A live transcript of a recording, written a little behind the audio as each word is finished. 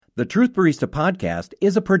The Truth Barista podcast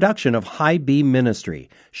is a production of High Beam Ministry,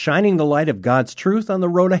 shining the light of God's truth on the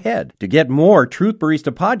road ahead. To get more Truth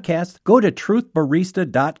Barista podcasts, go to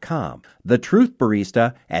truthbarista.com. The Truth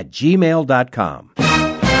Barista at gmail.com.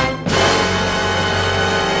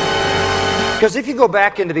 Because if you go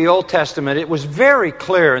back into the Old Testament, it was very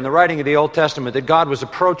clear in the writing of the Old Testament that God was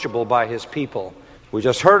approachable by His people. We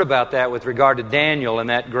just heard about that with regard to Daniel and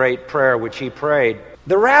that great prayer which he prayed.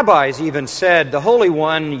 The rabbis even said, the Holy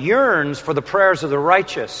One yearns for the prayers of the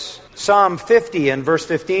righteous. Psalm 50 and verse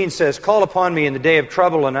 15 says, "Call upon me in the day of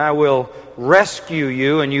trouble, and I will rescue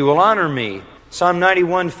you, and you will honor me." Psalm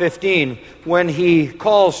 91:15, "When he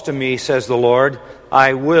calls to me, says the Lord,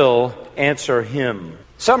 I will answer him."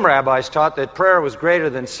 Some rabbis taught that prayer was greater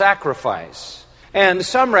than sacrifice. And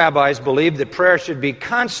some rabbis believe that prayer should be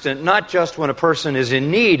constant, not just when a person is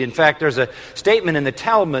in need. In fact, there's a statement in the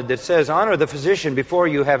Talmud that says, "Honor the physician before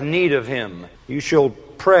you have need of him." You shall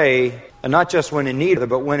pray, not just when in need,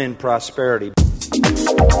 but when in prosperity.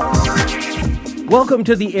 Welcome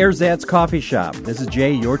to the Ersatz Coffee Shop. This is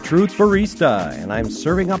Jay, your Truth Barista, and I'm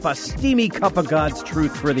serving up a steamy cup of God's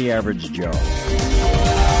truth for the average Joe.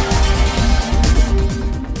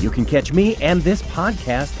 You can catch me and this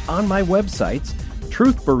podcast on my websites,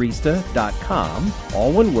 truthbarista.com,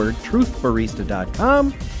 all one word,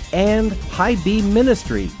 truthbarista.com, and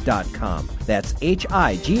highbeamministry.com. That's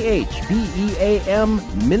HIGHBEAM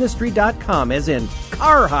ministry.com, as in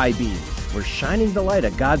car high beam. We're shining the light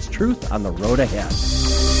of God's truth on the road ahead.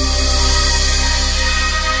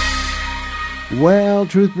 Well,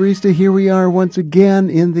 Truth Barista, here we are once again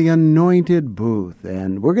in the anointed booth,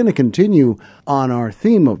 and we're going to continue on our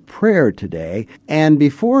theme of prayer today. And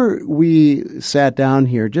before we sat down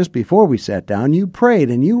here, just before we sat down, you prayed,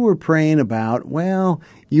 and you were praying about,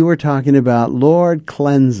 you were talking about, Lord,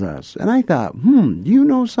 cleanse us. And I thought, do you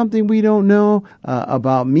know something we don't know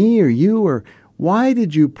about me or you, or why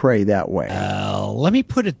did you pray that way? Let me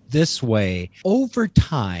put it this way. Over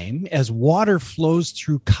time, as water flows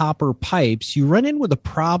through copper pipes, you run in with a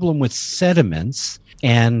problem with sediments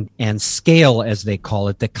and scale, as they call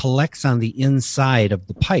it, that collects on the inside of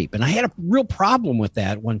the pipe. And I had a real problem with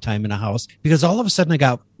that one time in a house, because all of a sudden I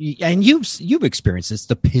got, and you've experienced this,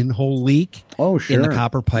 the pinhole leak in the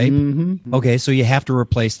copper pipe. Mm-hmm. Okay, so you have to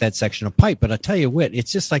replace that section of pipe. But I tell you what,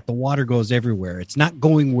 it's just like the water goes everywhere. It's not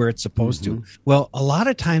going where it's supposed to. Well, a lot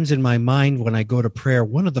of times in my mind when I go to prayer,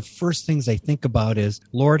 one of the first things I think about is,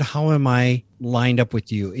 Lord, how am I lined up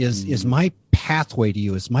with you? Is my pathway to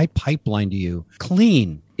you, is my pipeline to you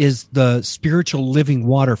clean? Is the spiritual living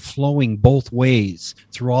water flowing both ways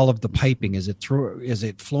through all of the piping? Is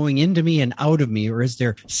it flowing into me and out of me, or is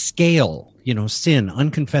there scale? Sin,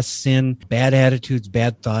 unconfessed sin, bad attitudes,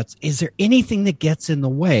 bad thoughts. Is there anything that gets in the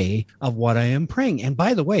way of what I am praying? And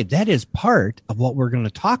by the way, that is part of what we're going to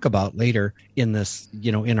talk about later in this,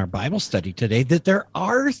 in our Bible study today, that there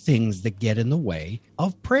are things that get in the way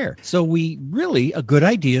of prayer. So a good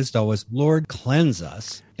idea is always, Lord, cleanse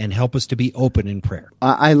us and help us to be open in prayer.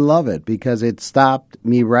 I love it, because it stopped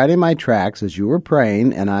me right in my tracks as you were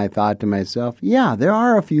praying, and I thought to myself, there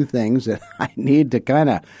are a few things that I need to kind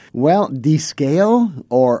of, descale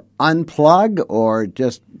or unplug or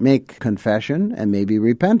just make confession and maybe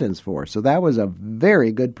repentance for. So that was a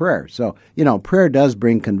very good prayer. So, prayer does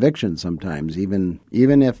bring conviction sometimes, even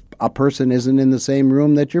if a person isn't in the same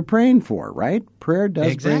room that you're praying for, right? Prayer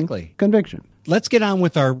does bring conviction. Let's get on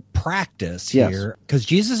with our practice here, because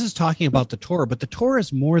Jesus is talking about the Torah, but the Torah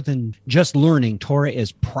is more than just learning. Torah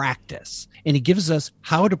is practice, and he gives us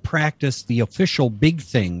how to practice the official big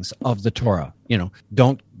things of the Torah.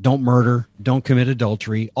 Don't murder, don't commit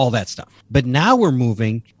adultery, all that stuff. But now we're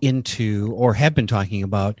moving into, or have been talking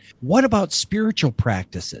about, what about spiritual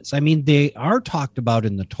practices? I mean, they are talked about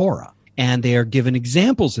in the Torah, and they are given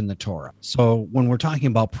examples in the Torah. So when we're talking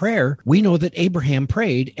about prayer, we know that Abraham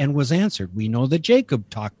prayed and was answered. We know that Jacob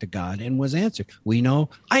talked to God and was answered. We know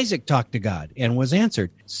Isaac talked to God and was answered.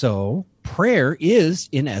 So prayer is,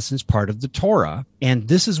 in essence, part of the Torah. And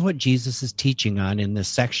this is what Jesus is teaching on in this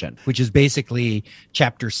section, which is basically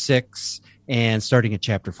chapter 6 and starting at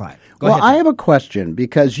chapter 5. Go ahead. I have a question,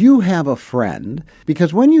 because you have a friend,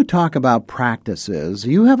 because when you talk about practices,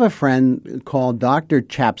 you have a friend called Dr.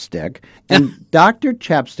 Chapstick, and Dr.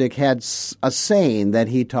 Chapstick had a saying that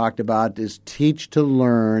he talked about is teach to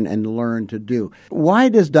learn and learn to do. Why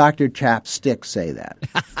does Dr. Chapstick say that?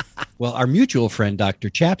 Well, our mutual friend, Dr.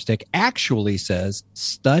 Chapstick, actually says,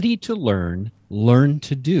 study to learn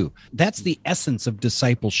to do. That's the essence of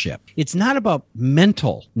discipleship. It's not about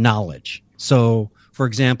mental knowledge. So, for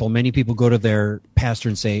example, many people go to their pastor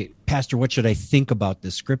and say, Pastor, what should I think about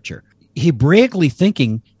this scripture? Hebraically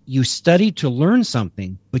thinking, you study to learn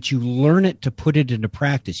something, but you learn it to put it into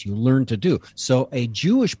practice. You learn to do. So a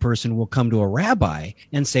Jewish person will come to a rabbi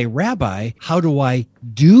and say, Rabbi, how do I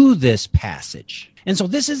do this passage? And so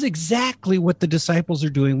this is exactly what the disciples are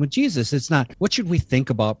doing with Jesus. It's not, what should we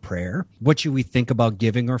think about prayer? What should we think about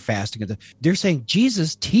giving or fasting? They're saying,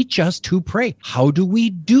 Jesus, teach us to pray. How do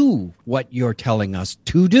we do what you're telling us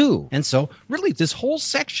to do? And so really this whole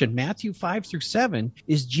section, Matthew 5-7,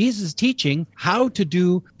 is Jesus teaching how to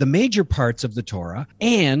do the major parts of the Torah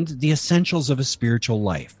and the essentials of a spiritual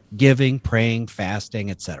life. Giving, praying,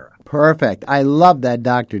 fasting, etc. Perfect. I love that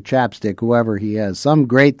Dr. Chapstick, whoever he is. Some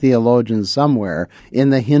great theologian somewhere in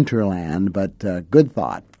the hinterland, but good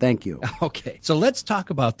thought. Thank you. Okay, so let's talk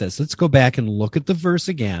about this. Let's go back and look at the verse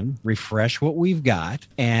again, refresh what we've got,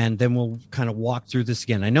 and then we'll kind of walk through this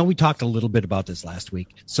again. I know we talked a little bit about this last week.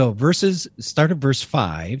 So start at verse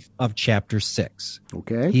 5 of chapter 6.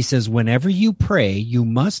 Okay. He says, whenever you pray, you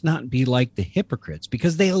must not be like the hypocrites,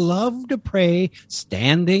 because they love to pray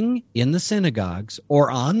standing in the synagogues or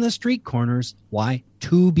on the street corners. Why?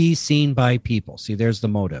 To be seen by people. See, there's the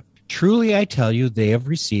motive. Truly, I tell you, they have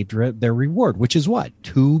received their reward, which is what?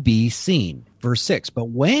 To be seen. Verse 6, but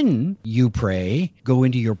when you pray, go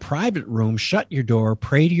into your private room, shut your door,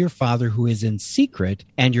 pray to your Father who is in secret,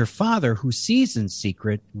 and your Father who sees in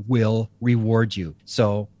secret will reward you.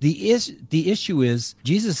 So the issue is,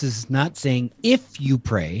 Jesus is not saying if you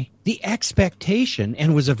pray. The expectation,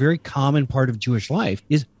 and was a very common part of Jewish life,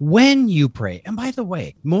 is when you pray. And by the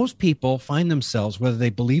way, most people find themselves, whether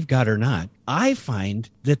they believe God or not, I find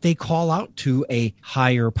that they call out to a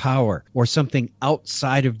higher power or something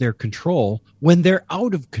outside of their control when they're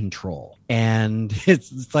out of control. And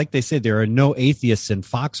it's like they say, there are no atheists in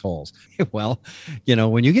foxholes. Well,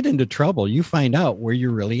 when you get into trouble, you find out where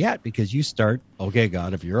you're really at, because you start, okay,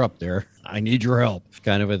 God, if you're up there, I need your help,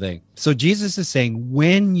 kind of a thing. So Jesus is saying,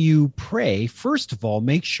 when you pray, first of all,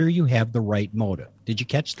 make sure you have the right motive. Did you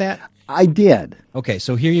catch that? I did. Okay,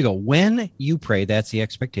 so here you go. When you pray, that's the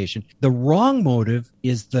expectation. The wrong motive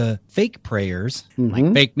is the fake prayers,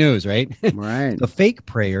 like fake news, right? Right. The fake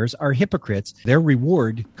prayers are hypocrites. Their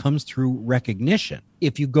reward comes through recognition.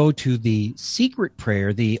 If you go to the secret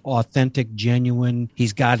prayer, the authentic, genuine,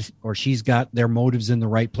 he's got or she's got their motives in the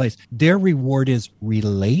right place, their reward is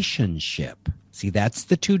relationship. See, that's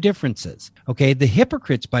the two differences. Okay, the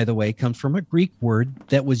hypocrites, by the way, comes from a Greek word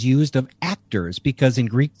that was used of actors, because in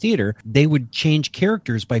Greek theater, they would change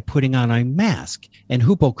characters by putting on a mask. And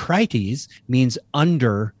hypocrites means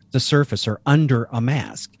under the surface or under a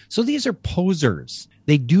mask. So these are posers.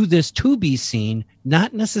 They do this to be seen,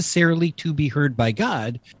 not necessarily to be heard by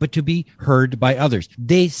God, but to be heard by others.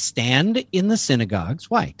 They stand in the synagogues.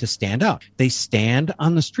 Why? To stand out. They stand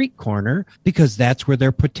on the street corner because that's where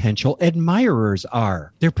their potential admirers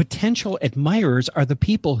are. Their potential admirers are the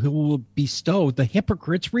people who will bestow the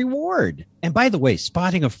hypocrite's reward. And by the way,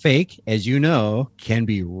 spotting a fake, as you know, can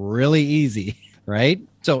be really easy, right?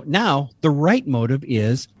 So now the right motive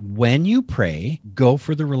is, when you pray, go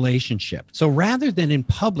for the relationship. So rather than in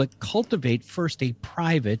public, cultivate first a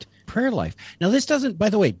private prayer life. Now this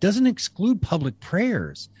doesn't exclude public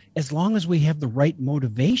prayers. As long as we have the right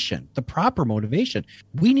motivation, the proper motivation,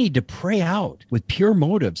 we need to pray out with pure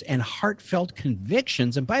motives and heartfelt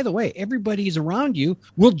convictions. And by the way, everybody who's around you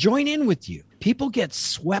will join in with you. People get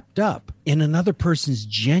swept up in another person's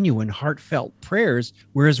genuine, heartfelt prayers,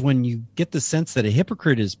 whereas when you get the sense that a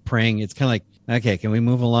hypocrite is praying, it's kind of like, okay, can we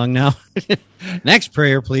move along now? Next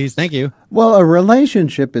prayer, please. Thank you. Well, a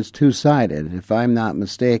relationship is two-sided, if I'm not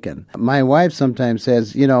mistaken. My wife sometimes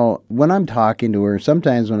says, when I'm talking to her,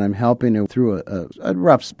 sometimes when I'm helping her through a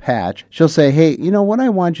rough patch, she'll say, hey, what I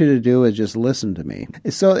want you to do is just listen to me.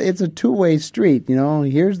 So it's a two-way street.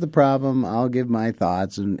 Here's the problem. I'll give my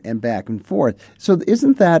thoughts and back and forth. So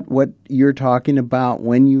isn't that what you're talking about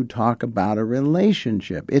when you talk about a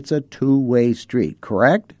relationship? It's a two-way street,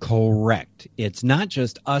 correct? Correct. It's not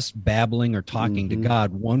just us babbling or talking to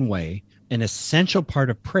God one way. An essential part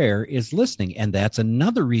of prayer is listening. And that's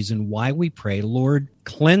another reason why we pray, Lord,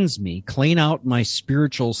 cleanse me, clean out my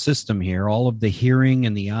spiritual system here, all of the hearing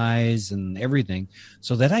and the eyes and everything,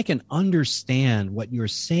 so that I can understand what you're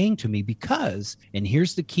saying to me. Because, and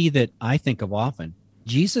here's the key that I think of often,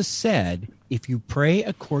 Jesus said, if you pray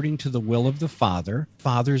according to the will of the Father,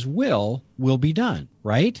 Father's will be done,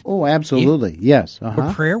 right? Oh, absolutely. Yes.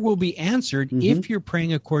 Your prayer will be answered if you're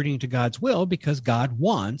praying according to God's will, because God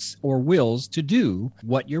wants or wills to do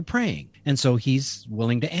what you're praying. And so he's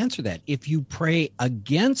willing to answer that. If you pray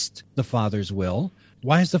against the Father's will,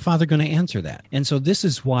 Why is the Father going to answer that? And so this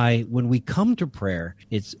is why when we come to prayer,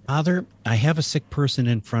 it's, Father, I have a sick person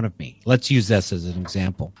in front of me. Let's use this as an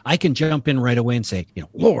example. I can jump in right away and say,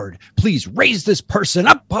 Lord, please raise this person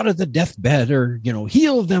up out of the deathbed, or,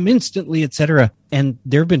 heal them instantly, etc. And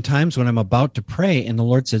there have been times when I'm about to pray and the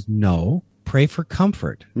Lord says, no, pray for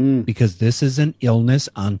comfort, because this is an illness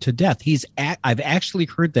unto death. I've actually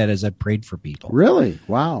heard that as I've prayed for people. Really?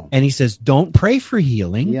 Wow. And he says, don't pray for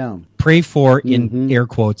healing. Yeah. Pray for, in air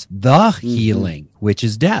quotes, the healing, which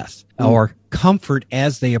is death, or comfort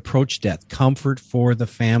as they approach death, comfort for the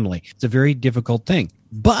family. It's a very difficult thing.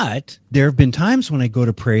 But there have been times when I go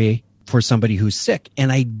to pray for somebody who's sick,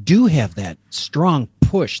 and I do have that strong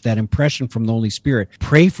push, that impression from the Holy Spirit,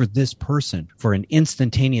 pray for this person for an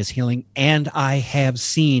instantaneous healing, and I have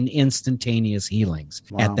seen instantaneous healings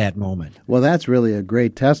at that moment. Well, that's really a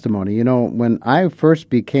great testimony. When I first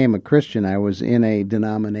became a Christian, I was in a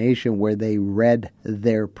denomination where they read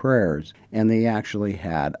their prayers, and they actually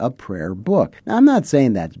had a prayer book. Now, I'm not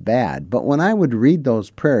saying that's bad, but when I would read those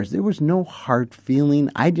prayers, there was no heart feeling.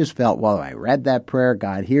 I just felt, well, I read that prayer,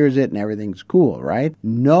 God hears it, and everything's cool, right?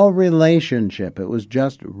 No relationship. It was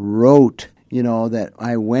just rote, that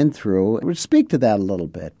I went through. I would speak to that a little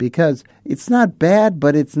bit, because it's not bad,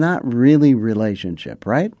 but it's not really relationship,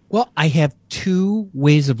 right? Well, I have two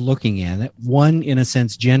ways of looking at it. One, in a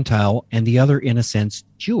sense, Gentile, and the other, in a sense,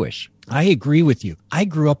 Jewish. I agree with you. I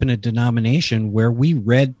grew up in a denomination where we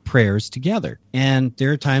read prayers together. And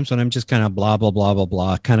there are times when I'm just kind of blah, blah, blah, blah,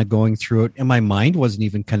 blah, kind of going through it. And my mind wasn't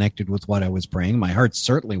even connected with what I was praying. My heart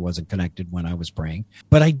certainly wasn't connected when I was praying.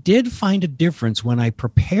 But I did find a difference when I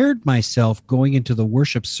prepared myself going into the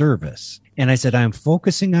worship service. And I said, I'm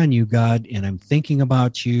focusing on you, God, and I'm thinking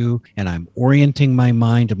about you, and I'm orienting my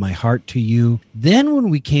mind and my heart to you. Then when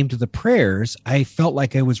we came to the prayers, I felt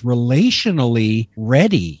like I was relationally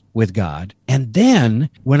ready with God. And then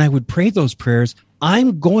when I would pray those prayers,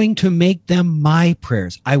 I'm going to make them my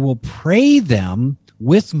prayers. I will pray them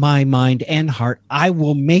with my mind and heart. I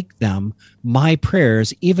will make them my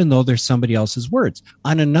prayers, even though they're somebody else's words.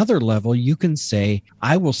 On another level, you can say,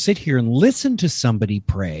 I will sit here and listen to somebody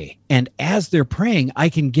pray. And as they're praying, I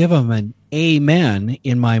can give them an amen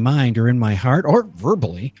in my mind or in my heart or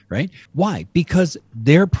verbally, right? Why? Because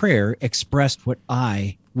their prayer expressed what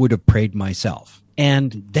I would have prayed myself.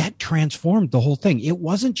 And that transformed the whole thing. It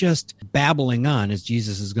wasn't just babbling on, as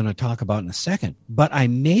Jesus is going to talk about in a second, but I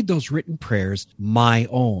made those written prayers my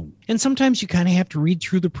own. And sometimes you kind of have to read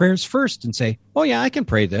through the prayers first and say, oh yeah, I can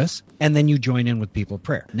pray this. And then you join in with people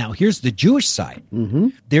prayer. Now, here's the Jewish side.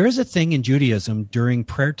 There is a thing in Judaism during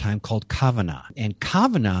prayer time called kavanah. And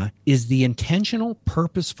kavanah is the intentional,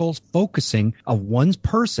 purposeful focusing of one's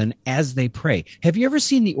person as they pray. Have you ever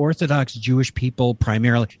seen the Orthodox Jewish people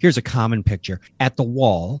primarily? Here's a common picture. At the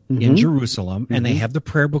wall in Jerusalem, and they have the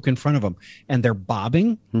prayer book in front of them, and they're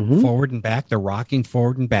bobbing forward and back. They're rocking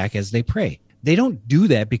forward and back as they pray. They don't do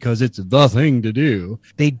that because it's the thing to do.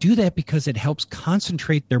 They do that because it helps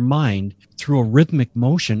concentrate their mind through a rhythmic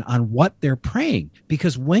motion on what they're praying.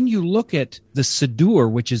 Because when you look at the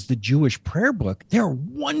Siddur, which is the Jewish prayer book, there are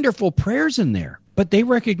wonderful prayers in there. But they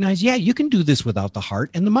recognize, yeah, you can do this without the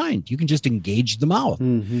heart and the mind. You can just engage the mouth.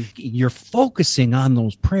 You're focusing on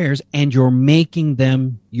those prayers and you're making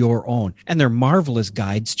them your own. And they're marvelous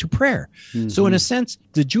guides to prayer. So in a sense,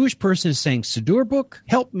 the Jewish person is saying, Siddur book,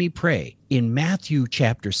 help me pray. In Matthew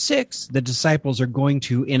chapter 6, the disciples are going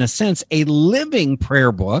to, in a sense, a living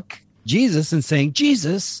prayer book, Jesus, and saying,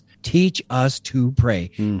 Jesus, teach us to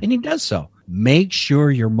pray. And he does so. Make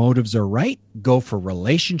sure your motives are right. Go for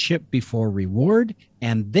relationship before reward.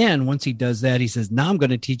 And then once he does that, he says, now I'm going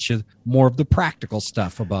to teach you more of the practical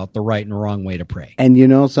stuff about the right and wrong way to pray. And you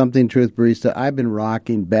know something, Truth Barista? I've been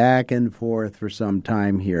rocking back and forth for some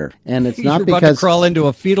time here. And it's not You're because... about to crawl into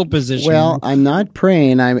a fetal position. Well, I'm not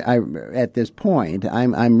praying. I at this point,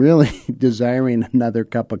 I'm really desiring another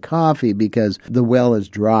cup of coffee because the well is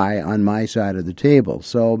dry on my side of the table.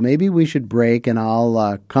 So maybe we should break and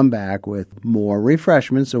I'll come back with more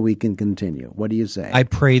refreshments so we can continue. What do you say? I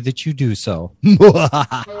pray that you do so.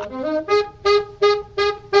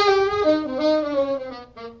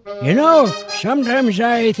 You know, sometimes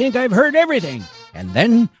I think I've heard everything. And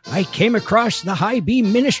then I came across the High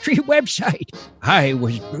Beam Ministry website. I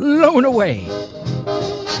was blown away.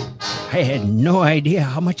 I had no idea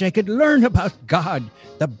how much I could learn about God,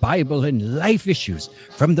 the Bible, and life issues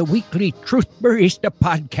from the weekly Truth Barista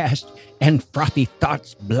podcast and Frothy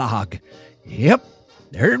Thoughts blog. Yep,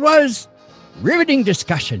 there it was. Riveting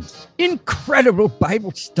discussions, incredible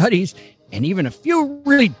Bible studies, and even a few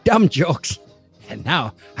really dumb jokes. And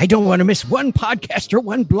now I don't want to miss one podcast or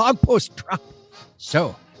one blog post drop.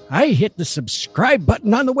 So I hit the subscribe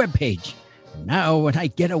button on the webpage. Now, when I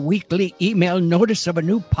get a weekly email notice of a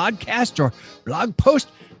new podcast or blog post,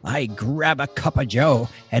 I grab a cup of joe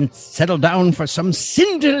and settle down for some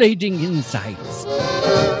scintillating insights.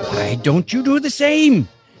 Why don't you do the same?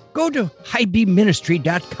 Go to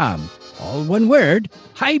highbeamministry.com. All one word,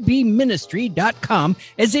 highbeamministry.com,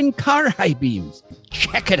 as in car high beams.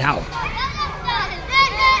 Check it out.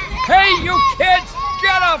 Hey, you kids,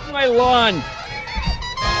 get off my lawn!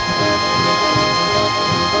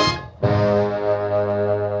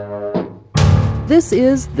 This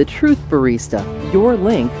is The Truth Barista, your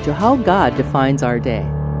link to how God defines our day.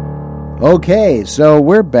 Okay, so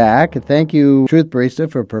we're back. Thank you, Truth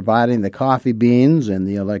Barista, for providing the coffee beans and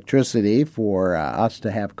the electricity for us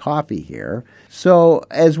to have coffee here. So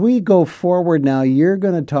as we go forward now, you're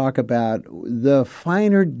going to talk about the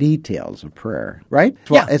finer details of prayer, right?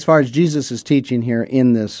 Yeah. As far as Jesus is teaching here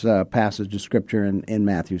in this passage of Scripture in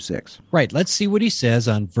Matthew 6. Right. Let's see what he says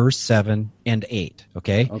on verse 7 and 8,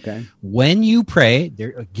 okay? Okay. When you pray,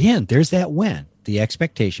 there's that when. The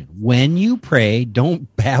expectation. When you pray,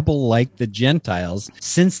 don't babble like the Gentiles,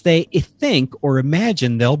 since they think or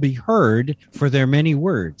imagine they'll be heard for their many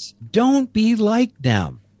words. Don't be like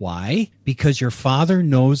them. Why? Because your Father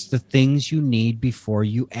knows the things you need before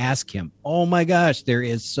you ask him. Oh my gosh, there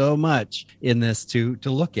is so much in this to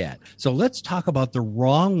look at. So let's talk about the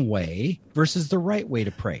wrong way versus the right way to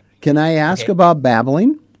pray. Can I ask about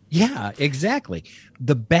babbling? Yeah, exactly.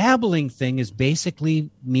 The babbling thing is basically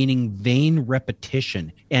meaning vain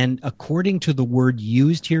repetition. And according to the word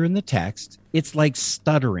used here in the text, it's like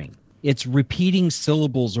stuttering. It's repeating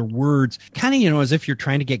syllables or words, kind of, as if you're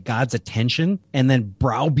trying to get God's attention and then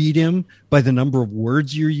browbeat him by the number of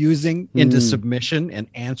words you're using into submission and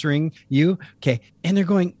answering you. Okay. And they're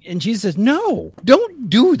going, and Jesus says, no, don't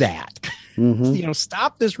do that.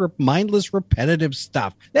 Stop this mindless, repetitive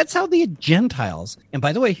stuff. That's how the Gentiles, and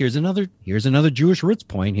by the way, here's another Jewish roots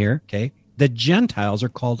point here. Okay. The Gentiles are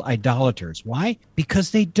called idolaters. Why? Because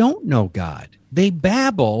they don't know God. They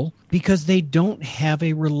babble because they don't have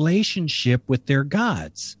a relationship with their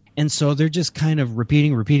gods. And so they're just kind of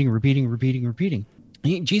repeating.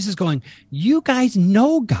 Jesus going, you guys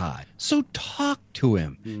know God, so talk to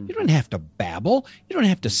him. You don't have to babble. You don't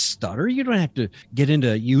have to stutter. You don't have to get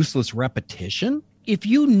into useless repetition. If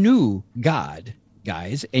you knew God,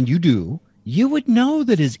 guys, and you do, you would know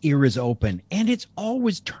that his ear is open and it's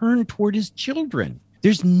always turned toward his children.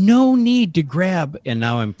 There's no need to grab, and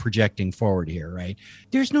now I'm projecting forward here, right?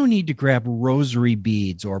 There's no need to grab rosary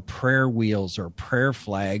beads or prayer wheels or prayer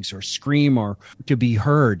flags or scream or to be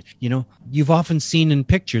heard. You've often seen in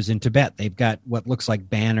pictures in Tibet, they've got what looks like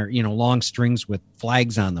banner, long strings with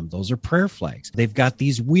flags on them. Those are prayer flags. They've got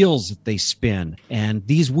these wheels that they spin, and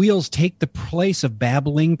these wheels take the place of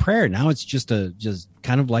babbling prayer. Now it's just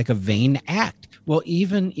kind of like a vain act. Well,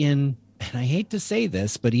 even in, and I hate to say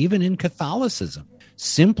this, but even in Catholicism,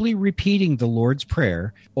 simply repeating the Lord's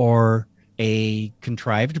Prayer or a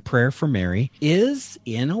contrived prayer for Mary is,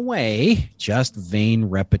 in a way, just vain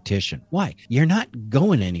repetition. Why? You're not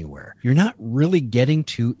going anywhere. You're not really getting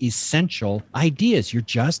to essential ideas. You're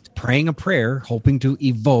just praying a prayer, hoping to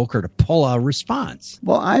evoke or to pull out a response.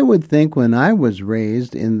 Well, I would think when I was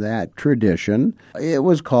raised in that tradition, it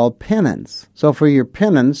was called penance. So for your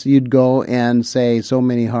penance, you'd go and say so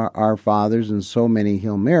many Our Fathers and so many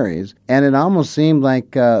Hail Marys, and it almost seemed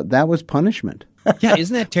like that was punishment. Yeah,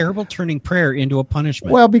 isn't that terrible, turning prayer into a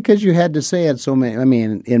punishment? Well, because you had to say it so many. I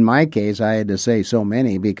mean, in my case, I had to say so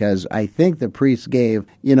many because I think the priest gave,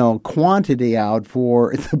 quantity out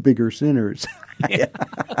for the bigger sinners.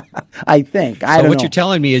 I think. I don't know. What you're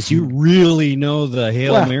telling me is you really know the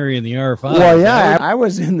Hail Mary and the Our Father. Well, yeah, I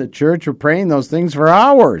was in the church praying those things for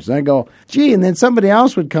hours. I go, gee, and then somebody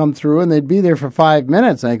else would come through and they'd be there for 5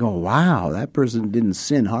 minutes. I go, wow, that person didn't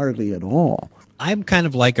sin hardly at all. I'm kind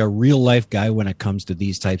of like a real life guy when it comes to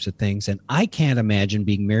these types of things. And I can't imagine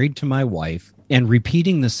being married to my wife and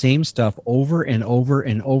repeating the same stuff over and over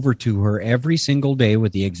and over to her every single day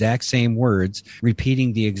with the exact same words,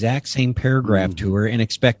 repeating the exact same paragraph to her and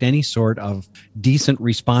expect any sort of decent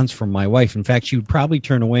response from my wife. In fact, she would probably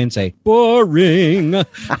turn away and say, boring,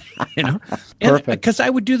 Perfect. Because I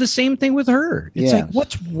would do the same thing with her. It's like,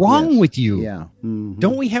 what's wrong with you? Yeah. Mm-hmm.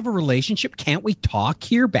 Don't we have a relationship? Can't we talk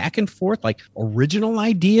here back and forth, like original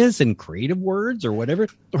ideas and creative words or whatever,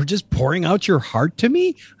 or just pouring out your heart to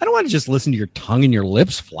me? I don't want to just listen to your tongue and your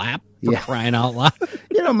lips flap for crying out loud.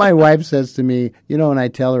 My wife says to me, when I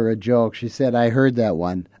tell her a joke, she said, I heard that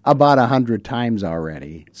one. about 100 times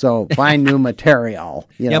already. So find new material.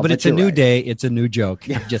 But it's a new day. It's a new joke.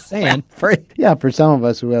 I'm just saying. For some of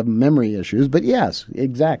us who have memory issues. But yes,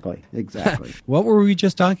 exactly. What were we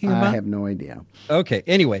just talking about? I have no idea. Okay.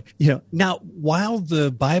 Anyway, now while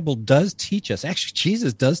the Bible does teach us, actually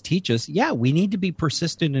Jesus does teach us, we need to be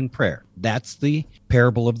persistent in prayer. That's the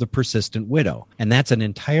parable of the persistent widow. And that's an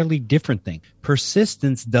entirely different thing.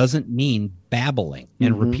 Persistence doesn't mean babbling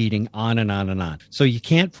and repeating on and on and on. So you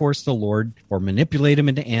can't force the Lord or manipulate him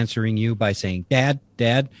into answering you by saying, Dad,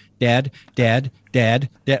 Dad, Dad, Dad, Dad,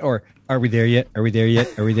 Dad, or are we there yet? Are we there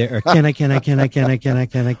yet? Are we there? Or can I?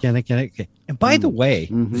 Okay. And by the way,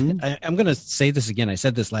 I'm going to say this again. I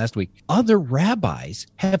said this last week. Other rabbis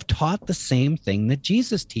have taught the same thing that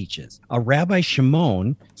Jesus teaches. A Rabbi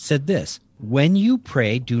Shimon said this: when you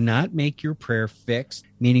pray, do not make your prayer fixed,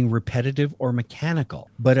 meaning repetitive or mechanical,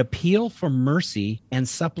 but appeal for mercy and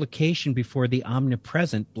supplication before the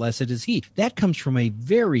omnipresent, blessed is he. That comes from a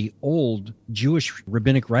very old Jewish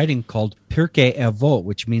rabbinic writing called Pirkei Avot,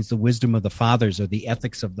 which means the wisdom of the fathers or the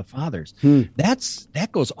ethics of the fathers. That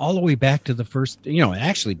goes all the way back to the first, it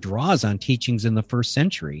actually draws on teachings in the first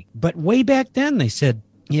century. But way back then, they said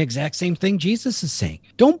the exact same thing Jesus is saying.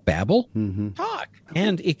 Don't babble, talk.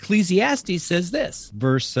 And Ecclesiastes says this,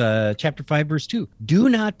 chapter 5, verse 2. Do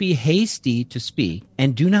not be hasty to speak,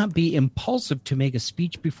 and do not be impulsive to make a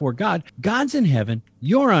speech before God. God's in heaven,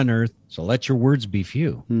 you're on earth, so let your words be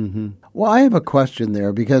few. Well, I have a question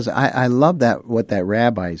there because I love that what that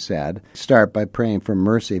rabbi said. Start by praying for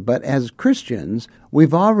mercy. But as Christians,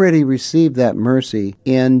 we've already received that mercy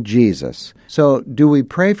in Jesus. So do we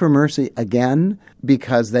pray for mercy again?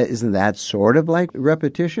 Because isn't that sort of like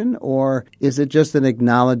repetition? Or is it just an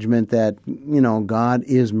acknowledgement that, God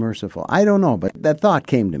is merciful? I don't know, but that thought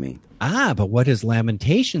came to me. But what does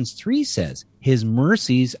Lamentations 3 says? His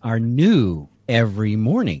mercies are new every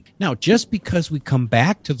morning. Now, just because we come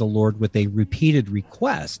back to the Lord with a repeated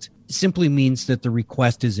request simply means that the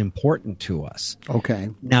request is important to us. Okay.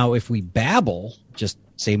 Now, if we babble, just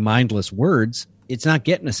say mindless words, it's not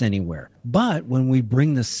getting us anywhere. But when we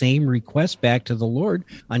bring the same request back to the Lord,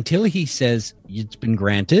 until he says it's been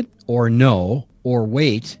granted, or no, or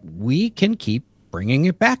wait, we can keep bringing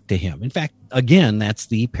it back to him. In fact, again, that's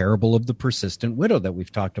the parable of the persistent widow that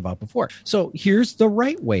we've talked about before. So here's the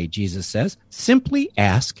right way, Jesus says, simply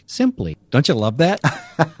ask simply. Don't you love that?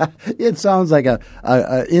 It sounds like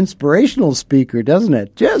a inspirational speaker, doesn't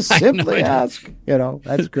it? Just simply ask.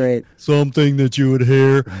 That's great. Something that you would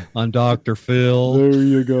hear on Dr. Phil. There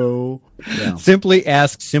you go. Yeah. Simply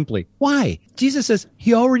ask simply. Why? Jesus says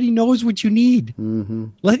he already knows what you need.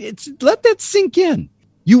 Let that sink in.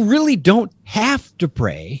 You really don't have to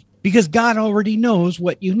pray because God already knows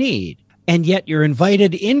what you need. And yet you're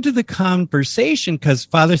invited into the conversation because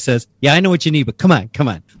Father says, I know what you need, but come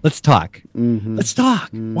on. Let's talk. Let's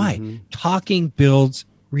talk. Why? Talking builds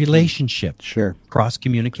relationship. Sure. Cross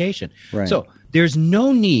communication. Right. So there's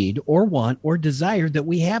no need or want or desire that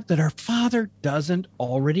we have that our Father doesn't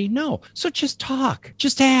already know. So just talk,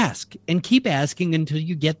 just ask, and keep asking until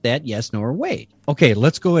you get that yes, no, or wait. Okay,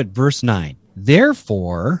 let's go at verse 9.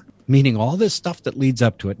 Therefore, meaning all this stuff that leads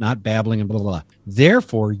up to it, not babbling and blah, blah, blah.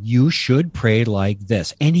 Therefore, you should pray like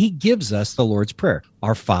this. And he gives us the Lord's Prayer.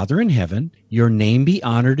 Our Father in heaven, your name be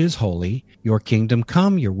honored as holy. Your kingdom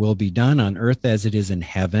come, your will be done on earth as it is in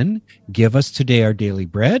heaven. Give us today our daily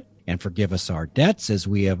bread. And forgive us our debts as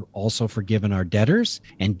we have also forgiven our debtors.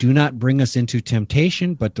 And do not bring us into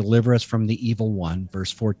temptation, but deliver us from the evil one.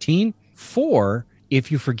 Verse 14, for if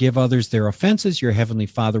you forgive others their offenses, your heavenly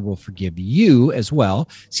Father will forgive you as well.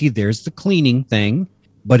 See, there's the cleaning thing.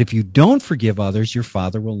 But if you don't forgive others, your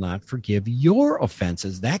Father will not forgive your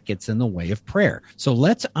offenses. That gets in the way of prayer. So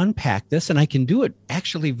let's unpack this, and I can do it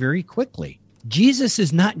actually very quickly. Jesus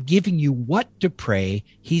is not giving you what to pray.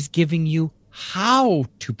 He's giving you how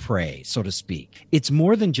to pray, so to speak. It's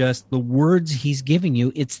more than just the words he's giving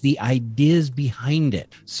you. It's the ideas behind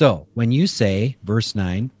it. So when you say, verse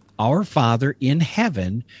 9, our Father in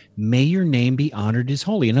heaven, may your name be honored as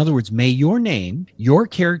holy. In other words, may your name, your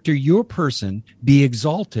character, your person be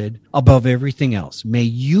exalted above everything else. May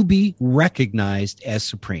you be recognized as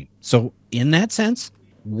supreme. So in that sense,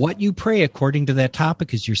 what you pray according to that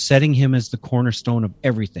topic is you're setting him as the cornerstone of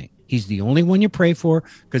everything. He's the only one you pray for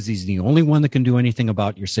because he's the only one that can do anything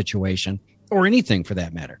about your situation or anything for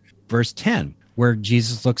that matter. Verse 10, where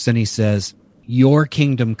Jesus looks and he says, your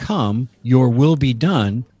kingdom come, your will be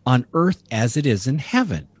done on earth as it is in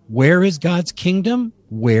heaven. Where is God's kingdom?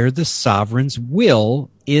 Where the sovereign's will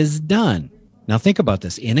is done. Now think about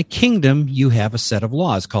this. In a kingdom, you have a set of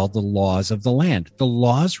laws called the laws of the land. The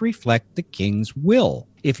laws reflect the king's will.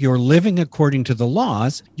 If you're living according to the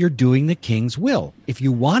laws, you're doing the king's will. If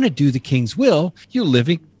you want to do the king's will, you're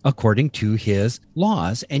living according to his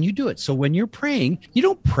laws, and you do it. So when you're praying, you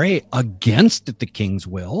don't pray against the king's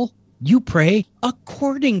will. You pray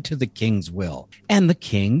according to the king's will, and the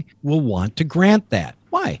king will want to grant that.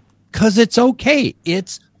 Why? Because it's okay.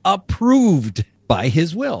 It's approved by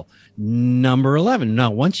his will. Number 11. Now,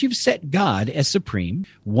 once you've set God as supreme,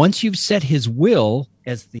 once you've set his will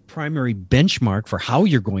as the primary benchmark for how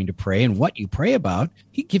you're going to pray and what you pray about,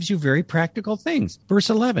 he gives you very practical things. Verse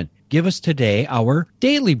 11, give us today our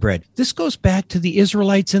daily bread. This goes back to the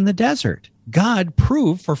Israelites in the desert. God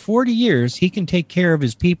proved for 40 years he can take care of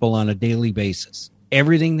his people on a daily basis,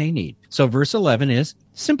 everything they need. So verse 11 is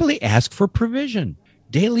simply ask for provision,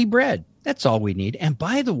 daily bread. That's all we need. And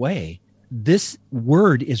by the way, this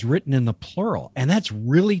word is written in the plural, and that's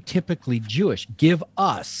really typically Jewish. Give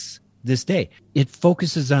us this day. It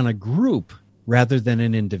focuses on a group rather than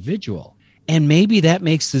an individual. And maybe that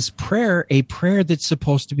makes this prayer a prayer that's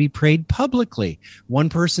supposed to be prayed publicly. One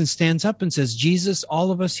person stands up and says, Jesus, all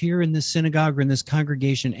of us here in this synagogue or in this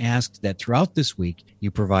congregation ask that throughout this week, you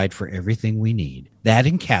provide for everything we need. That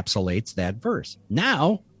encapsulates that verse.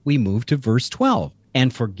 Now we move to verse 12.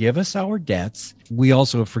 And forgive us our debts. We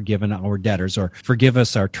also have forgiven our debtors, or forgive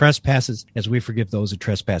us our trespasses as we forgive those who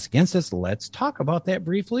trespass against us. Let's talk about that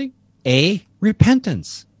briefly.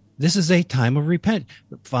 Repentance. This is a time of repent.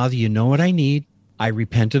 Father, you know what I need. I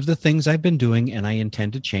repent of the things I've been doing, and I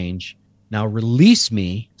intend to change. Now release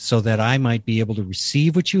me so that I might be able to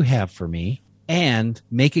receive what you have for me and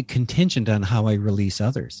make it contingent on how I release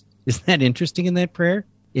others. Isn't that interesting in that prayer?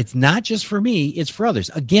 It's not just for me, it's for others.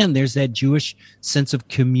 Again, there's that Jewish sense of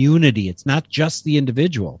community. It's not just the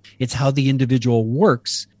individual. It's how the individual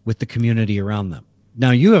works with the community around them.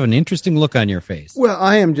 Now, you have an interesting look on your face. Well,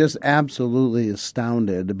 I am just absolutely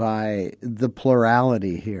astounded by the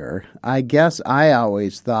plurality here. I guess I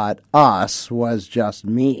always thought us was just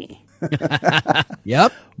me.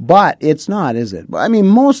 Yep. But it's not, is it? I mean,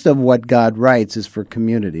 most of what God writes is for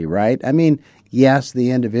community, right? I mean, yes,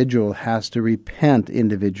 the individual has to repent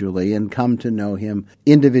individually and come to know him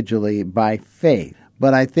individually by faith.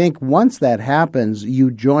 But I think once that happens, you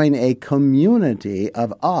join a community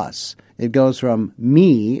of us. It goes from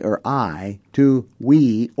me or I to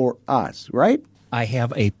we or us, right? I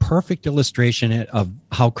have a perfect illustration of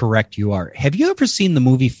how correct you are. Have you ever seen the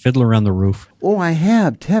movie Fiddler on the Roof? Oh, I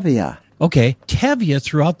have, Tevye. Okay, Tevye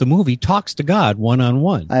throughout the movie talks to God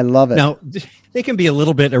one-on-one. I love it. Now, they can be a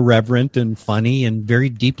little bit irreverent and funny and very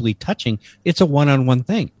deeply touching. It's a one-on-one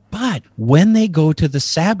thing. But when they go to the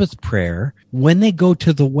Sabbath prayer, when they go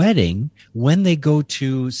to the wedding, when they go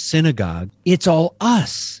to synagogue, it's all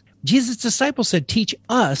us. Jesus' disciples said, teach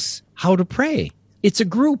us how to pray. It's a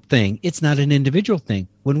group thing. It's not an individual thing.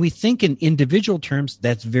 When we think in individual terms,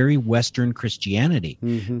 that's very Western Christianity.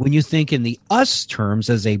 Mm-hmm. When you think in the us terms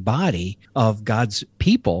as a body of God's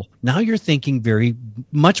people, now you're thinking very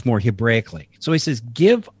much more Hebraically. So he says,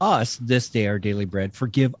 give us this day our daily bread.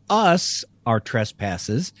 Forgive us our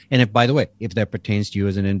trespasses. And if, by the way, if that pertains to you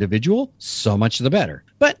as an individual, so much the better.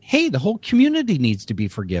 But hey, the whole community needs to be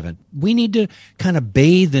forgiven. We need to kind of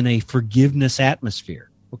bathe in a forgiveness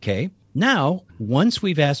atmosphere. Okay. Now, once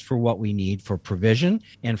we've asked for what we need for provision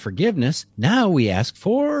and forgiveness, now we ask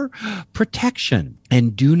for protection.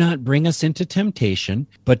 And do not bring us into temptation,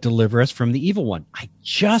 but deliver us from the evil one. I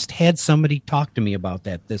just had somebody talk to me about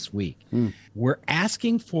that this week. We're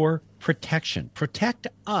asking for protection. Protect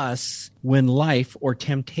us when life or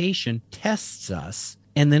temptation tests us,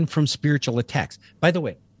 and then from spiritual attacks. By the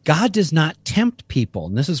way, God does not tempt people.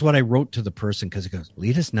 And this is what I wrote to the person, because he goes,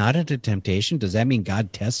 lead us not into temptation. Does that mean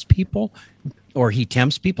God tests people or he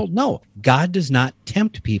tempts people? No, God does not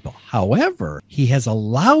tempt people. However, he has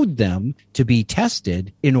allowed them to be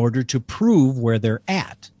tested in order to prove where they're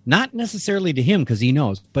at. Not necessarily to him, because he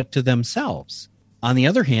knows, but to themselves. On the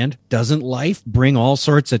other hand, doesn't life bring all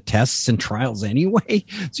sorts of tests and trials anyway?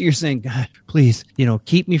 So you're saying, God, please,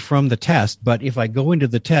 keep me from the test. But if I go into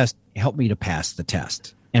the test, help me to pass the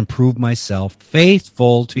test and prove myself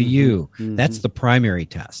faithful to you. Mm-hmm. That's the primary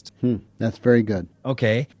test. That's very good.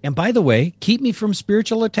 Okay. And by the way, keep me from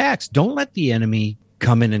spiritual attacks. Don't let the enemy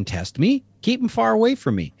come in and test me. Keep him far away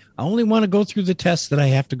from me. I only want to go through the tests that I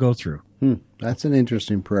have to go through. That's an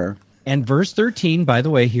interesting prayer. And verse 13, by the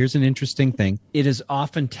way, here's an interesting thing. It is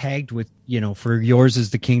often tagged with, for yours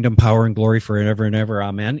is the kingdom, power, and glory forever and ever.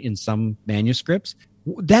 Amen. In some manuscripts.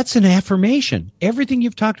 That's an affirmation. Everything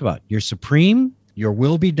you've talked about. You're supreme. Your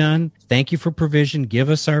will be done. Thank you for provision. Give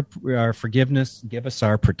us our forgiveness. Give us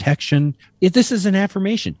our protection. This is an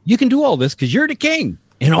affirmation. You can do all this because you're the king.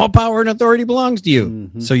 and all power and authority belongs to you.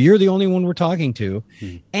 So you're the only one we're talking to.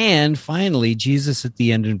 And finally, Jesus at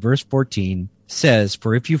the end in verse 14 says,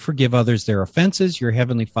 for if you forgive others their offenses, your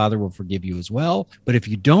heavenly Father will forgive you as well. But if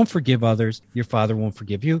you don't forgive others, your Father won't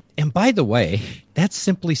forgive you. And by the way, that's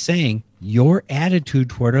simply saying your attitude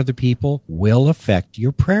toward other people will affect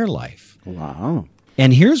your prayer life. Wow.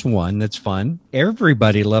 And here's one that's fun.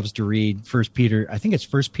 Everybody loves to read 1 Peter, I think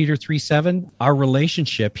it's 1 Peter 3:7, our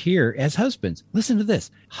relationship here as husbands. Listen to this.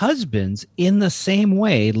 Husbands, in the same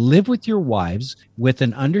way, live with your wives with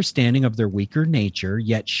an understanding of their weaker nature,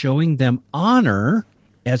 yet showing them honor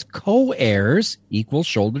as co-heirs, equal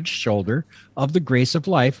shoulder to shoulder, of the grace of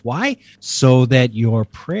life. Why? So that your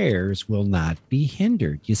prayers will not be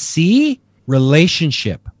hindered. You see?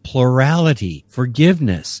 Relationship, plurality,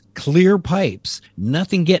 forgiveness, clear pipes,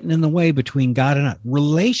 nothing getting in the way between God and us.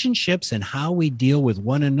 Relationships and how we deal with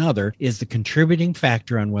one another is the contributing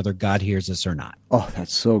factor on whether God hears us or not. Oh,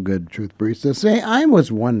 that's so good, Truth Barista. Say, I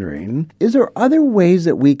was wondering, is there other ways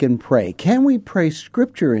that we can pray? Can we pray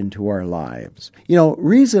Scripture into our lives? You know,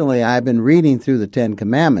 recently I've been reading through the 10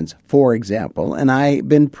 Commandments, for example, and I've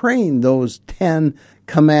been praying those 10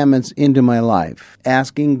 commandments into my life,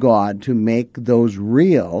 asking God to make those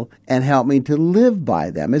real and help me to live by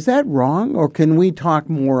them. Is that wrong, or can we talk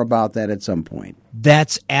more about that at some point?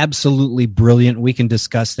 That's absolutely brilliant. We can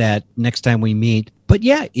discuss that next time we meet. But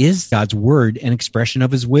yeah, is God's word an expression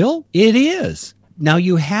of his will? It is. Now,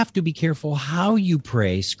 you have to be careful how you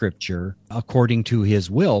pray Scripture according to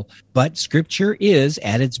his will, but Scripture is,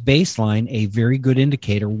 at its baseline, a very good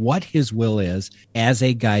indicator what his will is as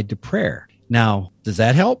a guide to prayer. Now, does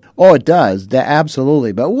that help? Oh, it does.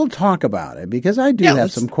 Absolutely. But we'll talk about it because I do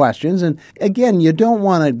have some questions. And again, you don't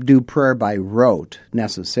want to do prayer by rote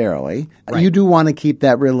necessarily. Right. You do want to keep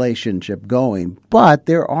that relationship going. But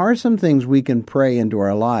there are some things we can pray into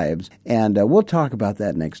our lives. And we'll talk about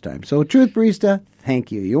that next time. So, Truth Barista,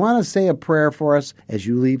 thank you. You want to say a prayer for us as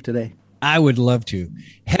you leave today? I would love to.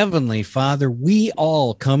 Heavenly Father, we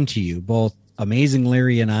all come to you, both Amazing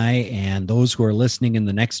Larry and I, and those who are listening in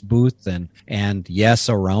the next booth, and yes,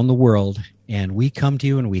 around the world. And we come to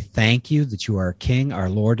you and we thank you that you are our King, our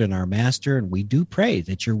Lord, and our Master. And we do pray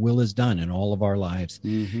that your will is done in all of our lives.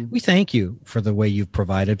 We thank you for the way you've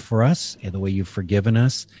provided for us and the way you've forgiven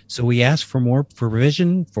us. So we ask for more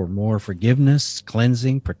provision, for more forgiveness,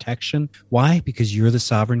 cleansing, protection. Why? Because you're the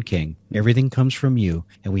sovereign King. Everything comes from you.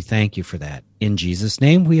 And we thank you for that. In Jesus'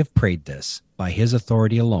 name, we have prayed this by his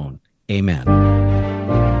authority alone. Amen.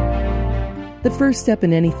 The first step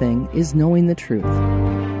in anything is knowing the truth.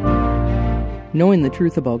 Knowing the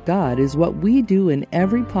truth about God is what we do in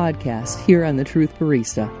every podcast here on The Truth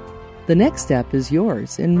Barista. The next step is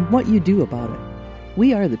yours and what you do about it.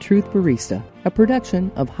 We are The Truth Barista, a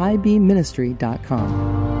production of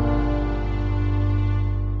highbeamministry.com.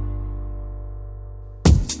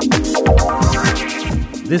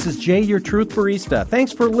 This is Jay, your Truth Barista.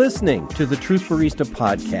 Thanks for listening to the Truth Barista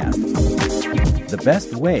podcast. The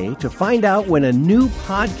best way to find out when a new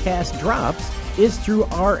podcast drops is through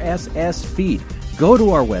RSS feed. Go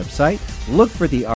to our website, look for the